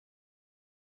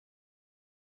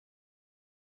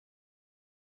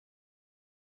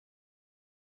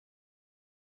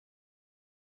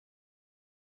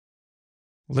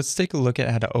Let's take a look at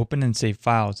how to open and save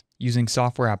files using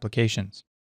software applications.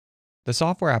 The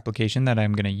software application that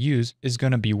I'm going to use is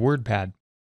going to be Wordpad.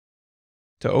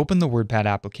 To open the Wordpad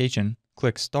application,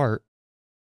 click Start,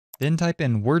 then type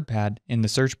in Wordpad in the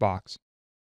search box,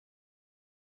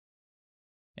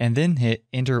 and then hit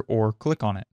Enter or click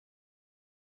on it.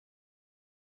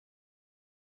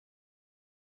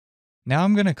 Now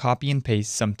I'm going to copy and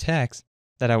paste some text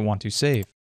that I want to save.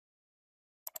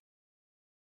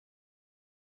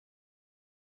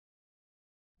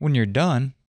 When you're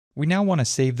done, we now want to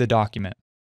save the document.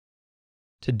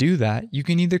 To do that, you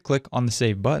can either click on the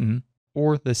Save button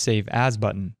or the Save As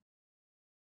button.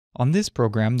 On this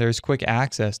program, there's quick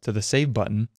access to the Save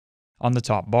button on the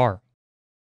top bar.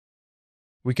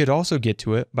 We could also get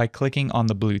to it by clicking on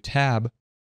the blue tab,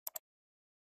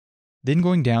 then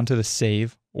going down to the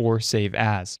Save or Save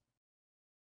As.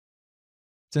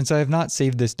 Since I have not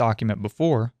saved this document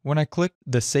before, when I click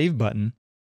the Save button,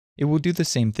 it will do the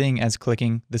same thing as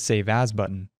clicking the Save As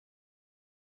button.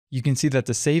 You can see that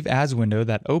the Save As window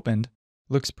that opened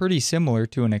looks pretty similar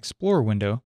to an Explorer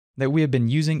window that we have been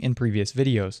using in previous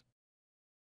videos.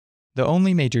 The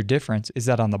only major difference is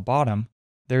that on the bottom,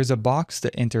 there is a box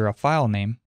to enter a file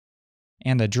name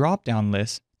and a drop-down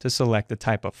list to select the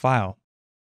type of file.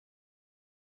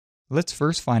 Let's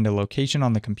first find a location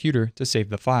on the computer to save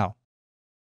the file.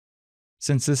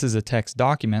 Since this is a text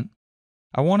document,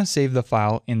 I want to save the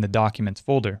file in the Documents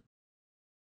folder.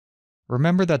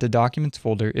 Remember that the Documents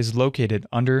folder is located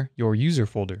under your User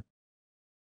folder.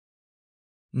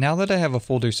 Now that I have a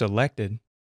folder selected,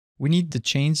 we need to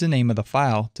change the name of the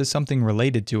file to something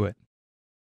related to it.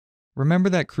 Remember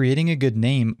that creating a good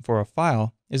name for a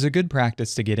file is a good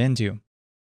practice to get into.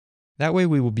 That way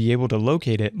we will be able to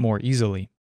locate it more easily.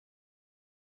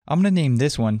 I'm going to name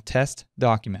this one Test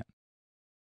Document.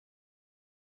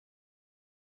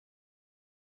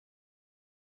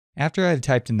 After I've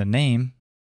typed in the name,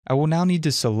 I will now need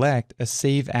to select a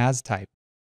Save As type.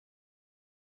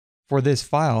 For this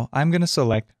file, I'm going to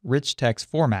select Rich Text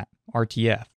Format,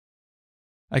 RTF.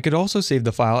 I could also save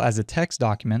the file as a text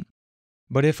document,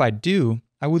 but if I do,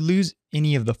 I would lose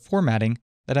any of the formatting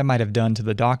that I might have done to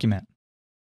the document.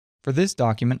 For this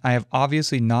document, I have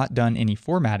obviously not done any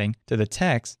formatting to the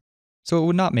text, so it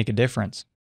would not make a difference.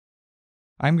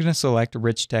 I'm going to select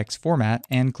Rich Text Format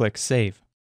and click Save.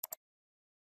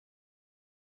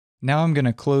 Now I'm going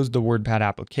to close the Wordpad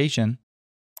application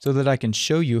so that I can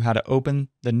show you how to open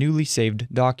the newly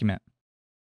saved document.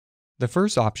 The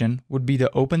first option would be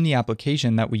to open the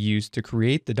application that we used to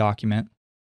create the document,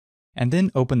 and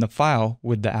then open the file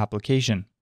with the application.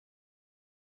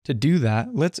 To do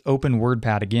that, let's open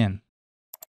Wordpad again.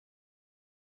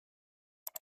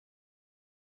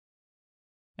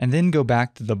 And then go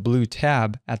back to the blue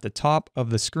tab at the top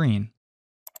of the screen.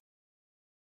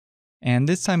 And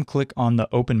this time click on the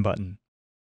Open button.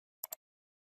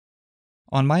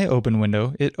 On my Open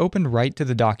window, it opened right to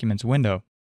the Documents window,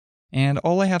 and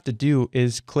all I have to do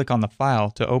is click on the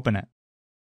file to open it.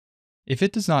 If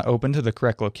it does not open to the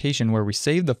correct location where we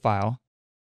saved the file,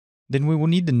 then we will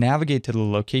need to navigate to the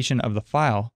location of the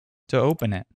file to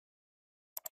open it.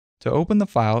 To open the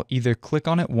file, either click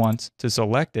on it once to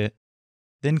select it,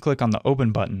 then click on the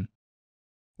Open button,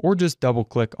 or just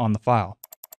double-click on the file.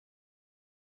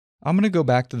 I'm going to go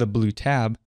back to the blue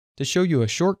tab to show you a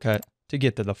shortcut to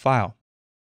get to the file.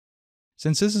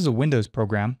 Since this is a Windows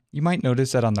program, you might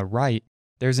notice that on the right,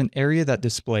 there's an area that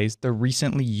displays the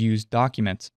recently used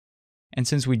documents. And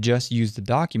since we just used the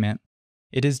document,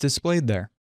 it is displayed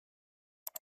there.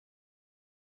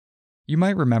 You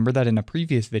might remember that in a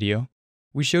previous video,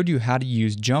 we showed you how to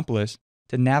use jump lists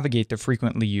to navigate to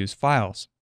frequently used files.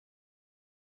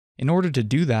 In order to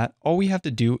do that, all we have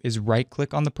to do is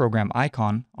right-click on the program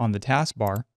icon on the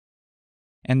taskbar,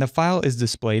 and the file is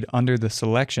displayed under the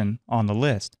selection on the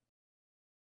list.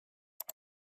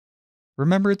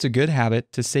 Remember, it's a good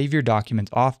habit to save your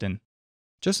documents often,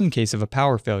 just in case of a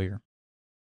power failure.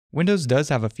 Windows does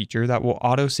have a feature that will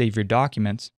auto-save your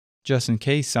documents, just in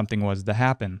case something was to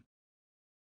happen.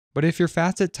 But if you're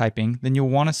fast at typing, then you'll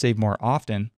want to save more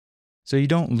often, so you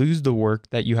don't lose the work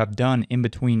that you have done in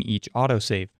between each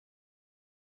autosave.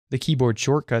 The keyboard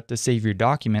shortcut to save your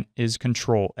document is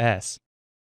Ctrl+S.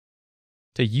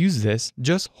 To use this,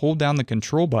 just hold down the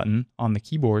Control button on the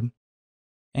keyboard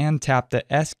and tap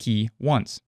the S key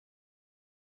once.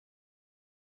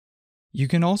 You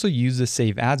can also use the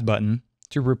Save As button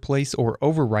to replace or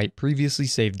overwrite previously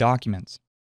saved documents.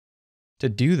 To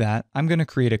do that, I'm going to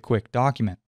create a quick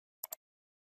document.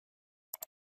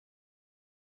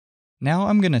 Now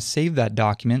I'm going to save that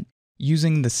document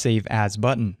using the Save As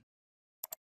button.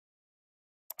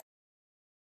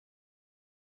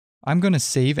 I'm going to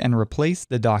save and replace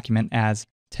the document as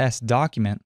test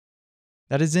document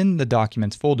that is in the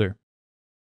Documents folder.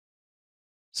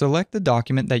 Select the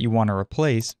document that you want to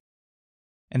replace,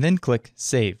 and then click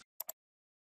Save.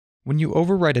 When you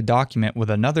overwrite a document with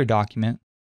another document,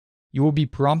 you will be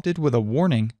prompted with a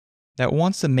warning that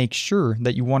wants to make sure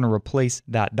that you want to replace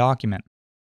that document.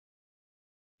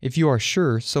 If you are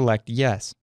sure, select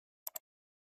Yes.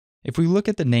 If we look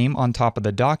at the name on top of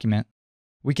the document,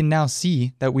 we can now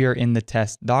see that we are in the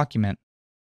test document,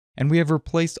 and we have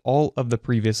replaced all of the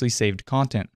previously saved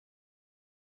content.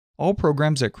 All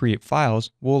programs that create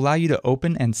files will allow you to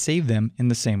open and save them in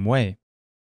the same way.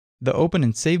 The Open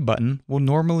and Save button will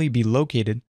normally be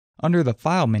located under the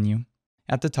File menu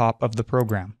at the top of the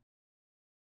program.